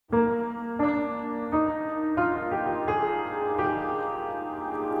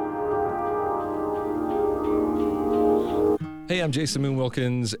Hey, I'm Jason Moon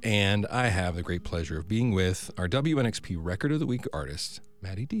Wilkins, and I have the great pleasure of being with our WNXP Record of the Week artist,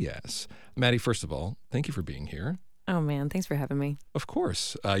 Madi Diaz. Madi, first of all, thank you for being here. Oh, man. Thanks for having me. Of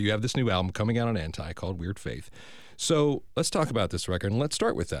course. You have this new album coming out on Anti called Weird Faith. So let's talk about this record, and let's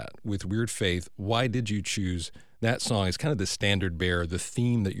start with that, with Weird Faith. Why did you choose that song as kind of the standard bearer, the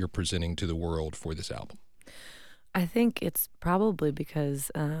theme that you're presenting to the world for this album? I think it's probably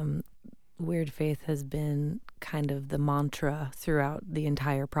because Weird Faith has been kind of the mantra throughout the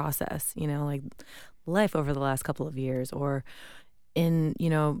entire process, like life over the last couple of years, or in,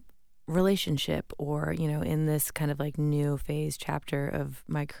 relationship, or, in this kind of like new phase chapter of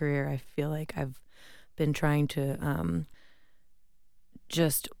my career. I feel like I've been trying to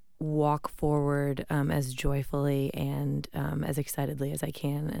just walk forward as joyfully and as excitedly as I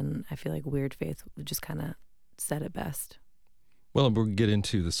can. And I feel like Weird Faith would just kind of said it best. Well, we'll get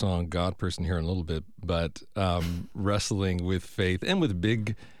into the song God Person here in a little bit, but wrestling with faith and with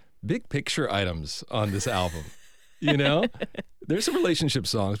big picture items on this album. There's some relationship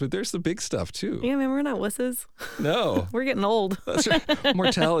songs, but there's the big stuff too. Yeah, man, we're not wusses. No. We're getting old. That's right.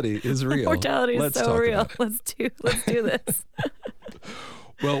 Mortality is real. Mortality is so real. Let's do this.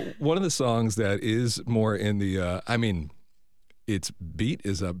 Well, one of the songs that is more in the, its beat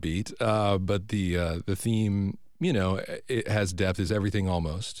is upbeat, but the theme, it has depth, is Everything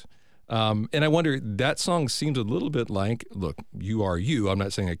Almost. And I wonder, that song seems a little bit like, look, you are you. I'm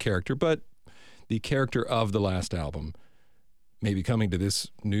not saying a character, but the character of the last album, maybe coming to this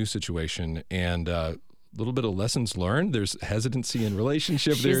new situation, and a little bit of lessons learned. There's hesitancy in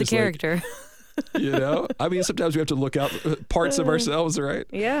relationship. She's a character. Sometimes we have to look out parts of ourselves, right?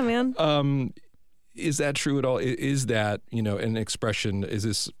 Yeah, man. Is that true at all? Is that, an expression, is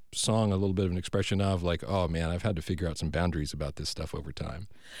this song a little bit of an expression of like, oh man, I've had to figure out some boundaries about this stuff over time?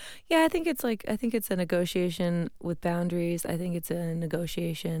 Yeah, I think it's a negotiation with boundaries. I think it's a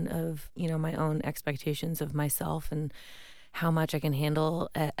negotiation of, my own expectations of myself and how much I can handle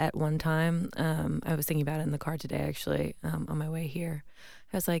at one time. I was thinking about it in the car today, actually, on my way here.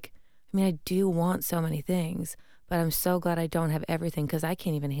 I was like, I do want so many things, but I'm so glad I don't have everything, because I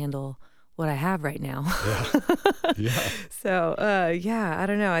can't even handle what I have right now. Yeah. So, I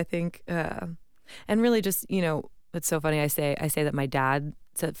don't know. I think, and really just, it's so funny. I say that my dad,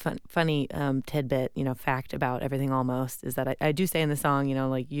 it's a funny tidbit, fact about Everything Almost, is that I do say in the song,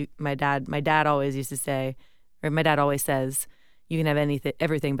 my dad always used to say, or my dad always says, you can have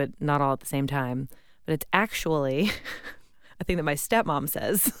everything, but not all at the same time. But it's actually a thing that my stepmom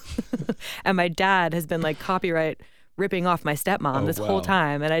says. And my dad has been like copyright ripping off my stepmom this whole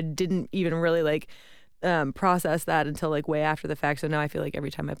time. And I didn't even really process that until like way after the fact. So now I feel like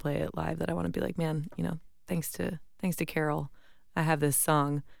every time I play it live that I want to be like, man, thanks to Carol, I have this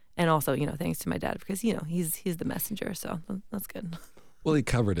song. And also, thanks to my dad, because, he's the messenger. So that's good. Well, he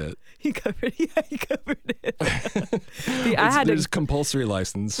covered it. He covered it. There's compulsory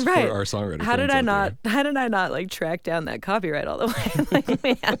license for our songwriter. How did I not like track down that copyright all the way? Like,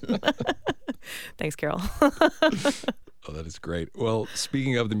 man. Thanks, Carol. Oh, that is great. Well,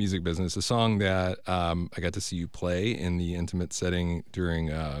 speaking of the music business, a song that I got to see you play in the intimate setting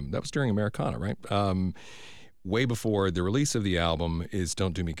during Americana, right? Way before the release of the album is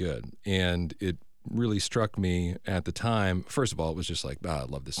Don't Do Me Good. And it really struck me at the time. First of all, it was just like, I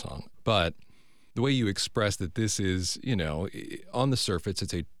love this song. But the way you express that this is, on the surface,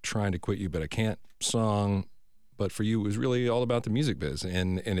 it's a trying to quit you, but I can't song. But for you, it was really all about the music biz.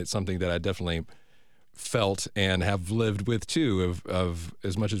 And it's something that I definitely felt and have lived with too, of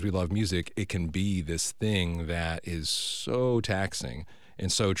as much as we love music, it can be this thing that is so taxing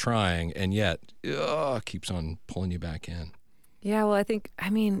and so trying, and yet keeps on pulling you back in. Yeah, well, I think,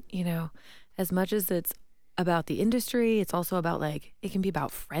 as much as it's about the industry, it's also about it can be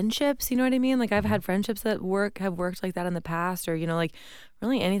about friendships, you know what I mean? Like I've had friendships that have worked like that in the past, or,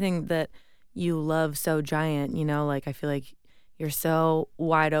 really anything that you love so giant, I feel like you're so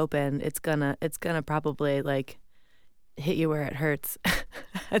wide open, it's gonna probably hit you where it hurts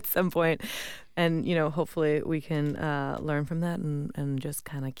at some point. And, hopefully we can learn from that and just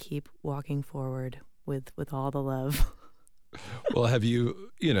kind of keep walking forward with all the love. Well, have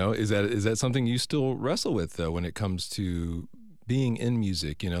you, is that something you still wrestle with, though, when it comes to being in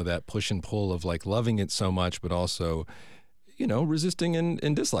music, that push and pull of loving it so much, but also, resisting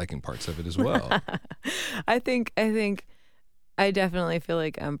and disliking parts of it as well? I think I definitely feel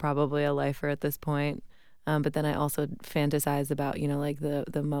like I'm probably a lifer at this point. But then I also fantasize about,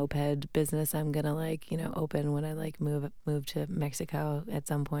 the moped business I'm going to, open when I move to Mexico at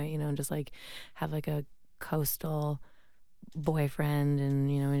some point, and just have a coastal boyfriend, and,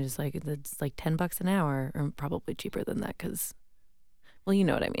 and just it's $10 an hour, or probably cheaper than that, because Well, you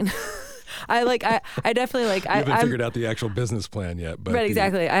know what I mean. I definitely like. You haven't figured out the actual business plan yet, but right,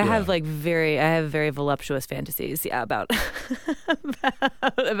 exactly. I have very voluptuous fantasies, about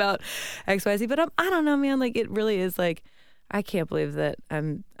about XYZ. But I don't know, man. Like, it really is like, I can't believe that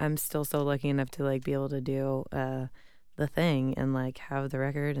I'm still so lucky enough to like be able to do the thing and like have the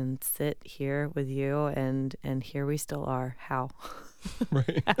record and sit here with you and here we still are. How?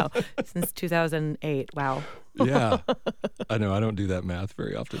 Right. How? Since 2008. Wow. Yeah. I know. I don't do that math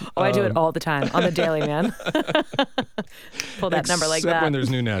very often. Oh, I do it all the time on the daily, man. Pull that number like that. Except when there's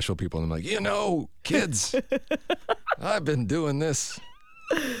new Nashville people and I'm like, kids, I've been doing this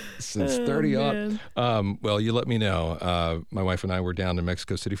since 30 odd. Well, you let me know. My wife and I were down in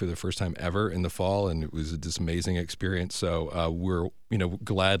Mexico City for the first time ever in the fall, and it was this amazing experience. So we're,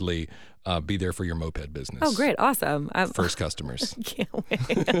 gladly be there for your moped business. Oh, great. Awesome. First customers. Can't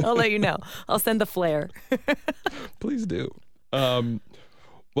wait. I'll let you know. I'll send the flare. Please do.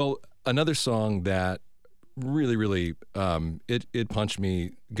 Well, another song that really, really, it punched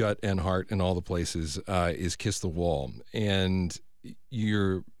me gut and heart in all the places is Kiss the Wall. And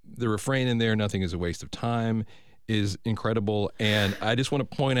the refrain in there, nothing is a waste of time, is incredible. And I just want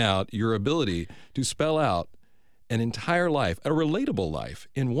to point out your ability to spell out an entire life, a relatable life,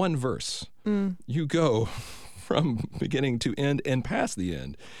 in one verse. You go from beginning to end and past the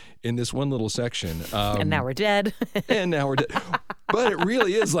end in this one little section. And now we're dead. And now we're dead. But it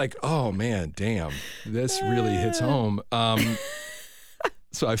really is like, oh man, damn, this really hits home.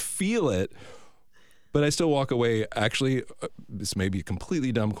 So I feel it. But I still walk away, actually, this may be a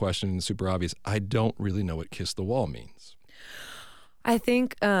completely dumb question and super obvious. I don't really know what Kiss the Wall means. I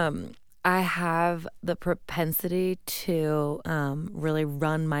think I have the propensity to really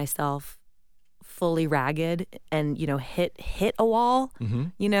run myself fully ragged and, hit a wall,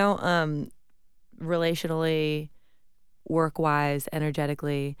 relationally, work-wise,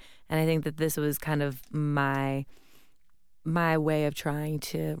 energetically. And I think that this was kind of my way of trying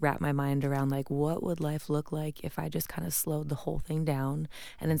to wrap my mind around like, what would life look like if I just kind of slowed the whole thing down,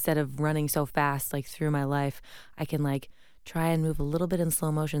 and instead of running so fast like through my life, I can like try and move a little bit in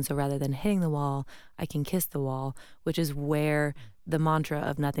slow motion. So rather than hitting the wall, I can kiss the wall, which is where the mantra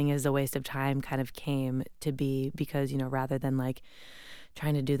of nothing is a waste of time kind of came to be, because rather than like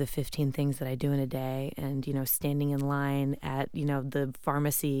trying to do the 15 things that I do in a day and, standing in line at, the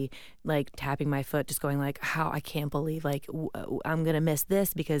pharmacy, like tapping my foot, just going like, how I can't believe like I'm going to miss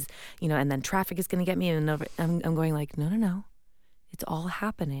this because, and then traffic is going to get me. And I'm going like, no. It's all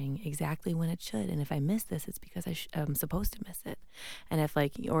happening exactly when it should. And if I miss this, it's because I'm supposed to miss it. And if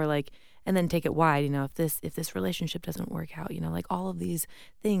and then take it wide, if this relationship doesn't work out, like all of these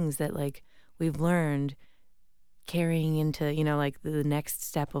things that like we've learned carrying into, like the next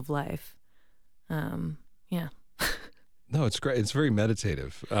step of life. Yeah. No, it's great. It's very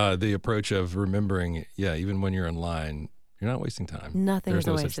meditative. The approach of remembering, even when you're in line, you're not wasting time. Nothing is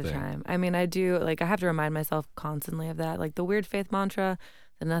a waste of time. I mean, I have to remind myself constantly of that. Like the weird faith mantra,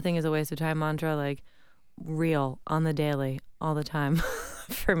 the nothing is a waste of time mantra, like real on the daily, all the time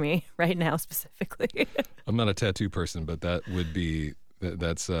for me right now specifically. I'm not a tattoo person, but that would be,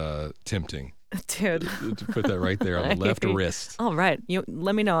 that's tempting. Dude. To put that right there on the left wrist. All right. You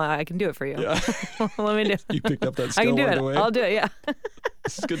let me know. I can do it for you. Yeah. Let me do it. You picked up that skill. I can do it. Away? I'll do it, yeah.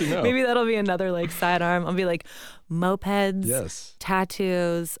 This is good to know. Maybe that'll be another like sidearm. I'll be like mopeds, yes,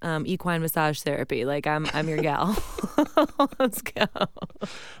 tattoos, equine massage therapy. Like I'm your gal. Let's go.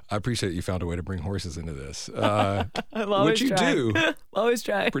 I appreciate you found a way to bring horses into this. Which you do. Always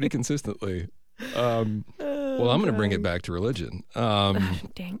try. Pretty consistently. Well, I'm going to bring it back to religion.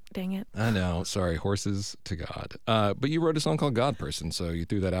 Dang it. I know. Sorry. Horses to God. But you wrote a song called God Person, so you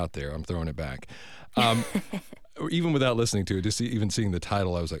threw that out there. I'm throwing it back. Even without listening to it, just even seeing the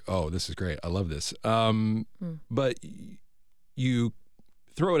title, I was like, oh, this is great. I love this. But you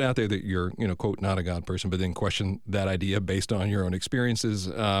throw it out there that you're, quote, not a God person, but then question that idea based on your own experiences.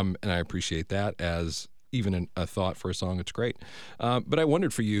 And I appreciate that as even a thought for a song. It's great. But I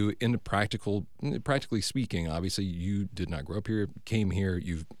wondered for you, practically speaking, obviously you did not grow up here, came here,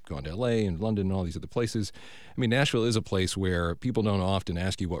 you've gone to LA and London and all these other places. I mean, Nashville is a place where people don't often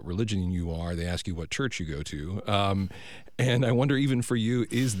ask you what religion you are. They ask you what church you go to. And I wonder, even for you,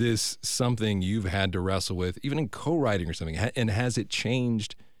 is this something you've had to wrestle with, even in co-writing or something? And has it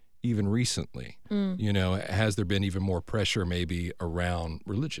changed even recently? Has there been even more pressure maybe around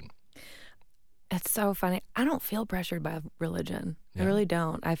religion? It's so funny. I don't feel pressured by religion. Yeah. I really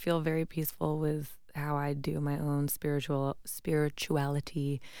don't. I feel very peaceful with how I do my own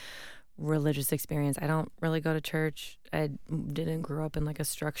spirituality, religious experience. I don't really go to church. I didn't grow up in like a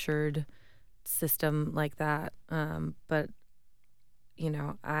structured system like that. But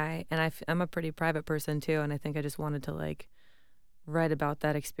I'm a pretty private person too, and I think I just wanted to like write about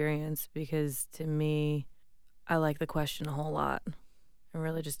that experience because to me, I like the question a whole lot. I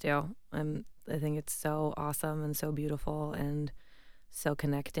really just do. I think it's so awesome and so beautiful and so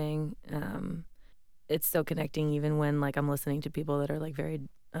connecting. It's so connecting even when like I'm listening to people that are like very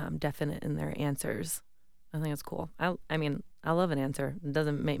definite in their answers. I think it's cool. I mean, I love an answer. It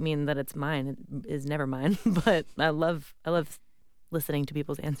doesn't mean that it's mine. It is never mine, but I love listening to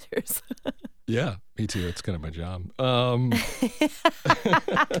people's answers. Yeah, me too. It's kind of my job.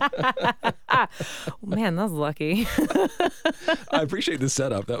 Man, that was lucky. I appreciate the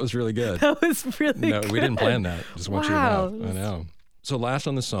setup. That was really good. That was really No, good. we didn't plan that. Just want you to Wow. know. I know. So last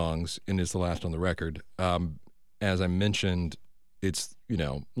on the songs, and it's the last on the record. As I mentioned, it's,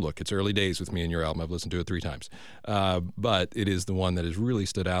 look, it's early days with me and your album. I've listened to it 3 times. But it is the one that has really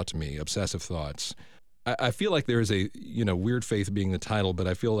stood out to me, Obsessive Thoughts. I feel like there is a, Weird Faith being the title, but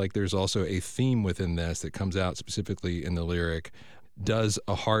I feel like there's also a theme within this that comes out specifically in the lyric, does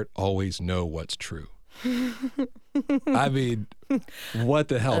a heart always know what's true? I mean, what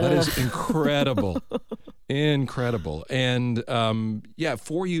the hell? That is incredible. Incredible. And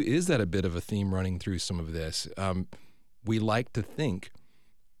for you, is that a bit of a theme running through some of this? We like to think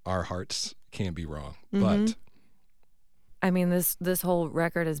our hearts can't be wrong, but... I mean, this whole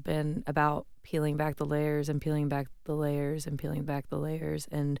record has been about peeling back the layers and peeling back the layers and peeling back the layers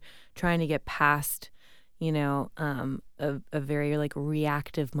and trying to get past, a very like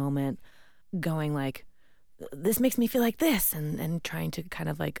reactive moment, going like, this makes me feel like this, and trying to kind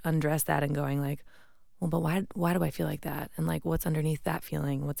of like undress that and going like, well, but why do I feel like that? And like, what's underneath that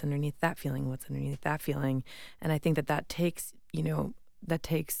feeling? What's underneath that feeling? What's underneath that feeling? And I think that takes,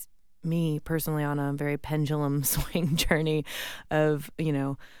 me personally on a very pendulum swing journey of,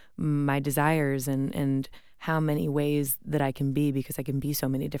 my desires and how many ways that I can be, because I can be so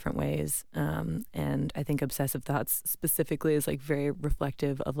many different ways. And I think Obsessive Thoughts specifically is like very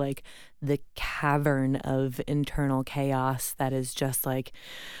reflective of like the cavern of internal chaos that is just like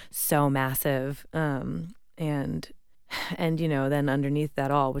so massive. And then underneath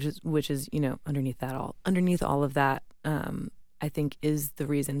that all, which is underneath all of that, I think is the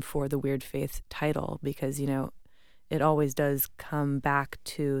reason for the Weird Faith title, because, it always does come back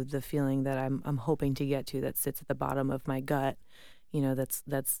to the feeling that I'm hoping to get to, that sits at the bottom of my gut,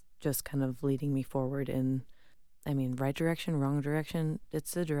 that's just kind of leading me forward in, right direction, wrong direction.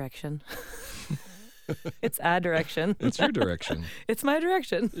 It's a direction. It's a direction. It's your direction. It's my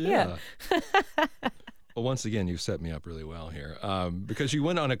direction. Yeah. Well, once again, you've set me up really well here, because you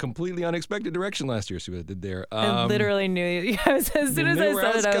went on a completely unexpected direction last year. See what I did there? I literally knew you. As soon as I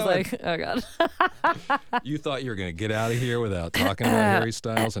said it, I was like, oh, God. You thought you were going to get out of here without talking about Harry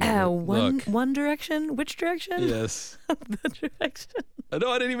Styles. And One direction? Which direction? Yes. The direction. No,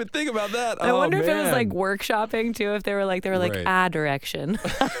 I didn't even think about that. I wonder if it was like workshopping too, if they were like right. a direction.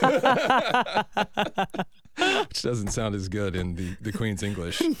 Which doesn't sound as good in the Queen's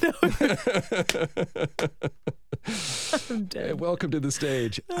English. No. I'm dead. Hey, welcome to the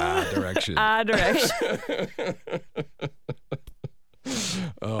stage. Direction. Direction.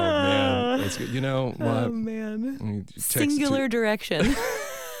 Oh, man. That's good. You know what? Oh, man. Singular direction.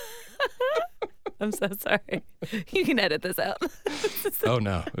 I'm so sorry. You can edit this out. Oh,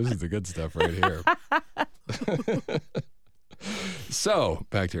 no. This is the good stuff right here. So,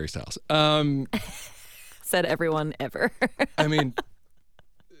 back to Harry Styles. Said everyone ever.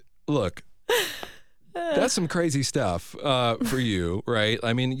 Look, that's some crazy stuff for you, right?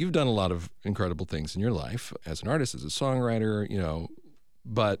 You've done a lot of incredible things in your life as an artist, as a songwriter,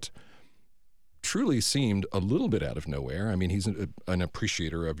 but truly seemed a little bit out of nowhere. He's an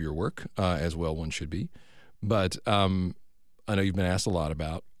appreciator of your work, as well one should be. But I know you've been asked a lot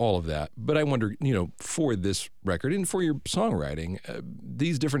about all of that. But I wonder, for this record and for your songwriting,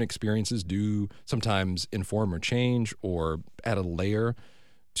 these different experiences do sometimes inform or change or add a layer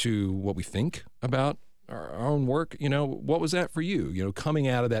to what we think about our own work. What was that for you? Coming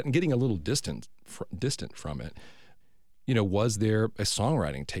out of that and getting a little distant from it. Was there a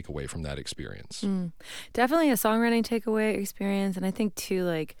songwriting takeaway from that experience? Definitely a songwriting takeaway experience. And I think too,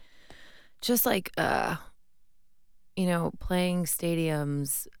 playing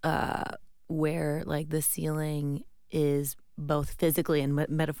stadiums where like the ceiling is both physically and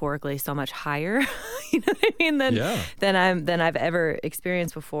metaphorically so much higher, than I've ever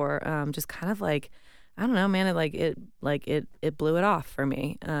experienced before. Just kind of like, I don't know, man. It blew it off for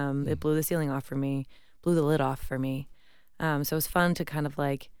me. It blew the ceiling off for me, blew the lid off for me. So it was fun to kind of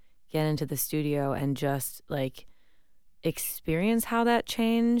like get into the studio and just like experience how that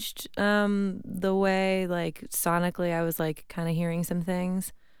changed the way, like, sonically I was, like, kind of hearing some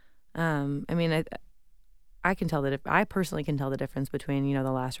things. I mean, I can tell I personally can tell the difference between, you know,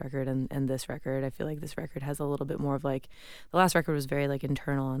 the last record and this record. I feel like this record has a little bit more of, like, the last record was very, like,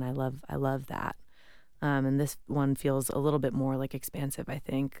 internal, and I love that. And this one feels a little bit more, like, expansive, I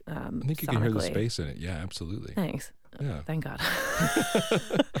think. I think you can hear the space in it. Yeah, absolutely. Thanks. Yeah. Thank God.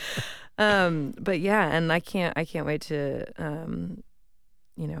 But yeah, and I can't wait to,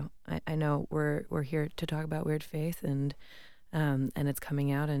 you know, I know we're here to talk about Weird Faith, and it's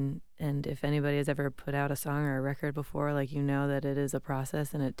coming out, and if anybody has ever put out a song or a record before, like, you know that it is a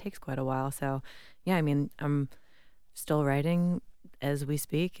process and it takes quite a while. So yeah, I mean, I'm still writing as we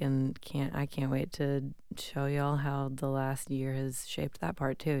speak, and I can't wait to show y'all how the last year has shaped that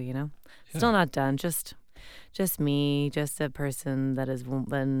part too, you know? Yeah. Still not done, just me, just a person that has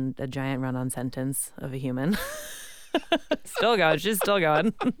been a giant run-on sentence of a human. Still going. She's still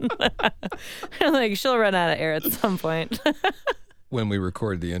going. Like, she'll run out of air at some point. When we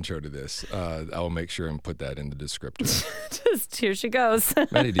record the intro to this, I will make sure and put that in the descriptor. Just here she goes.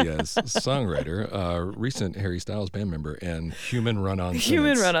 Madi Diaz, songwriter, recent Harry Styles band member, and human run-on sentence.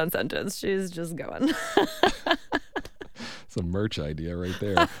 Human run-on sentence. She's just going. It's a merch idea right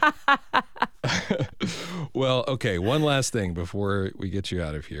there. Well, okay, one last thing before we get you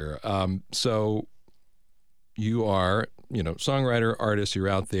out of here. So you are, you know, songwriter, artist, you're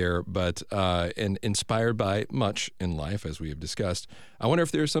out there, but and inspired by much in life, as we have discussed. I wonder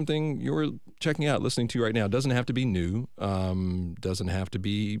if there's something you're checking out, listening to right now. It doesn't have to be new, doesn't have to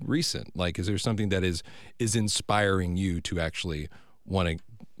be recent. Like, is there something that is inspiring you to actually want to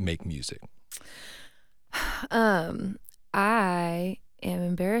make music? I am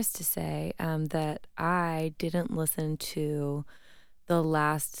embarrassed to say that I didn't listen to the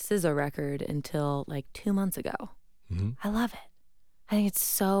last SZA record until like 2 months ago. Mm-hmm. I love it. I think it's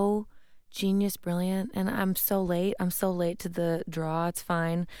so genius, brilliant, and I'm so late. I'm so late to the draw. It's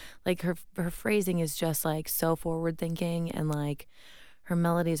fine. Like, her phrasing is just like so forward thinking, and like her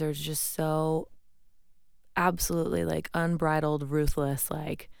melodies are just so absolutely like unbridled, ruthless.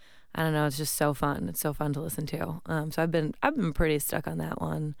 Like, I don't know. It's just so fun. It's so fun to listen to. So I've been pretty stuck on that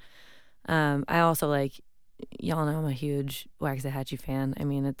one. I also, like, y'all know I'm a huge Waxahatchee fan. I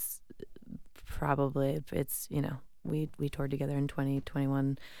mean, it's you know, we toured together in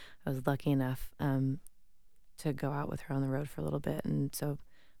 2021. I was lucky enough to go out with her on the road for a little bit, and so I'm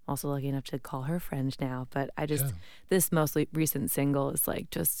also lucky enough to call her friend now. But I just this mostly recent single is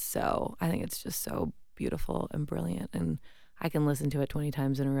like just so, I think it's just so beautiful and brilliant, and I can listen to it 20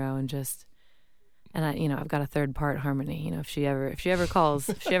 times in a row and I, you know, I've got a third part harmony. You know, if she ever calls,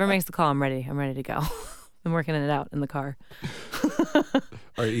 if she ever makes the call, I'm ready to go. I'm working it out in the car.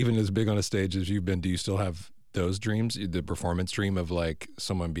 Are you even as big on a stage as you've been? Do you still have those dreams, the performance dream of like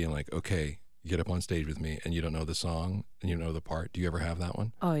someone being like, okay, you get up on stage with me and you don't know the song and you know the part? Do you ever have that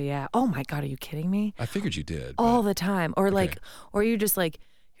one? Oh yeah. Oh my God, are you kidding me? I figured you did. All the time. Or like, or you just like,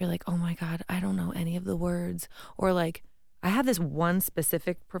 you're like, oh my God, I don't know any of the words. Or like, I have this one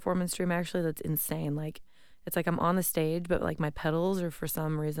specific performance dream actually that's insane. Like, it's like I'm on the stage, but like my pedals are for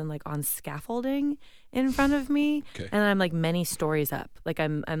some reason like on scaffolding in front of me, and I'm like many stories up. Like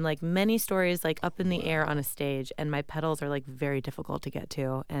I'm like many stories like up in the air on a stage, and my pedals are like very difficult to get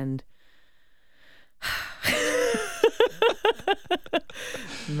to. And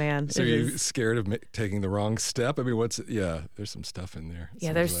man, so are you scared of taking the wrong step? I mean, there's some stuff in there.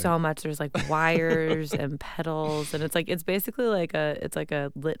 Yeah, there's so much. There's like wires and pedals, and it's basically like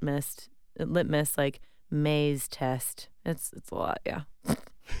a litmus like maze test. It's a lot, yeah.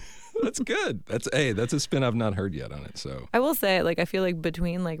 That's good. That's a spin I've not heard yet on it. So I will say, like, I feel like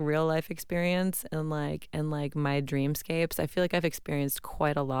between like real life experience and like my dreamscapes, I feel like I've experienced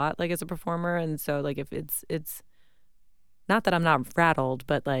quite a lot, like, as a performer. And so like if it's not that I'm not rattled,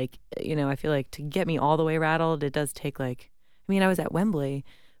 but like, you know, I feel like to get me all the way rattled, it does take like, I mean, I was at Wembley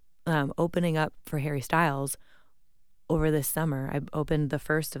opening up for Harry Styles over this summer. I opened the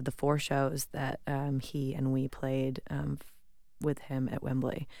first of the 4 shows that he and we played with him at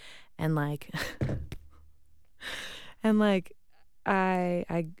Wembley, and like,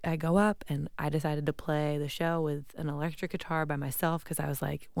 I go up and I decided to play the show with an electric guitar by myself, because I was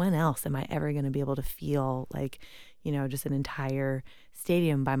like, when else am I ever going to be able to feel like, you know, just an entire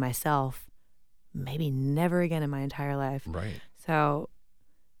stadium by myself? Maybe never again in my entire life. Right. So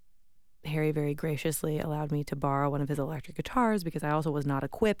Harry very graciously allowed me to borrow one of his electric guitars, because I also was not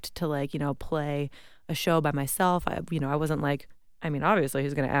equipped to, like, you know, play a show by myself. I wasn't like, I mean, obviously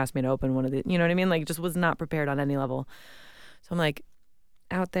he's going to ask me to open one of the, you know what I mean? Like, just was not prepared on any level. So I'm like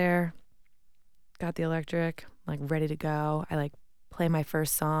out there, got the electric, like ready to go. I like play my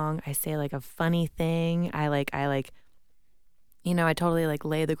first song. I say like a funny thing. I totally like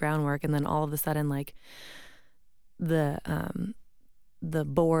lay the groundwork, and then all of a sudden like the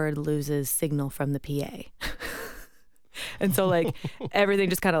board loses signal from the PA. And so like everything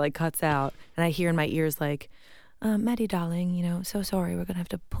just kind of like cuts out, and I hear in my ears like, Maddie darling, so sorry, we're gonna have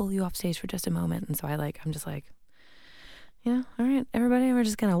to pull you off stage for just a moment. And so I'm just like, all right, everybody,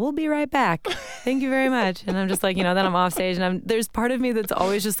 we'll be right back. Thank you very much. And I'm just like, then I'm off stage, and there's part of me that's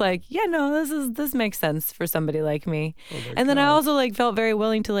always just like, yeah, no, this makes sense for somebody like me. And then I also like felt very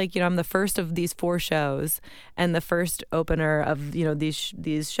willing to like, I'm the first of these 4 shows and the first opener of,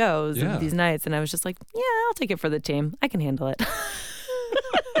 these shows, these nights. And I was just like, yeah, I'll take it for the team. I can handle it.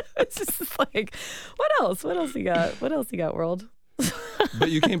 It's just like, what else? What else you got? What else you got, world?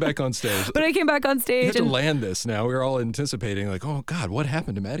 But you came back on stage. But I came back on stage. You have to land this now. We were all anticipating like, oh God, what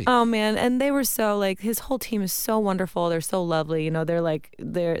happened to Maddie? Oh man, and they were so like, his whole team is so wonderful. They're so lovely. They're like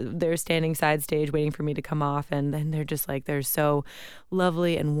they're standing side stage waiting for me to come off, and then they're just like, they're so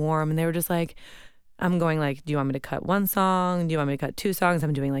lovely and warm, and they were just like, I'm going like, do you want me to cut 1 song? Do you want me to cut 2 songs?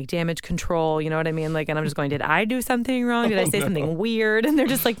 I'm doing like damage control, you know what I mean? Like, and I'm just going, did I do something wrong? Did I say something weird? And they're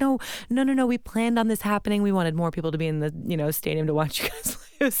just like, no, we planned on this happening. We wanted more people to be in the, stadium to watch you guys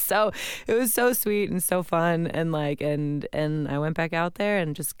play. It was so sweet and so fun. And like, and I went back out there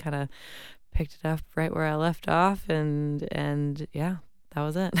and just kind of picked it up right where I left off. And yeah, that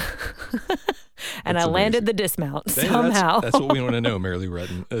was it. And I landed the dismount somehow. That's what we want to know, Marilee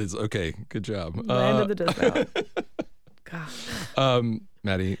Retton. Is okay. Good job. Landed the dismount. Gosh.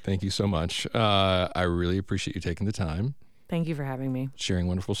 Maddie, thank you so much. I really appreciate you taking the time. Thank you for having me. Sharing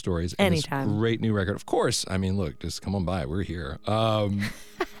wonderful stories. Anytime. And this great new record. Of course. I mean, look, just come on by. We're here.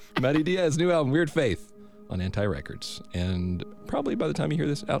 Madi Diaz, new album, Weird Faith, on Anti Records. And probably by the time you hear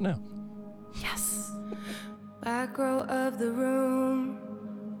this, out now. Yes. Back row of the room,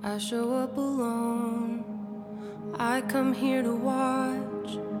 I show up alone. I come here to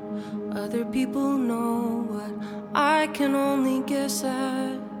watch other people know what I can only guess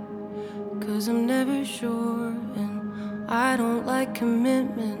at, 'cause I'm never sure, and I don't like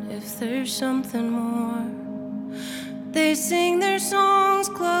commitment if there's something more. They sing their songs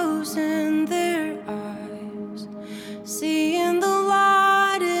closing their eyes, seeing the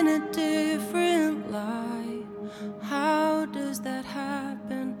light in a different light. How does that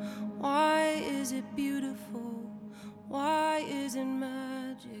happen? Why is it beautiful?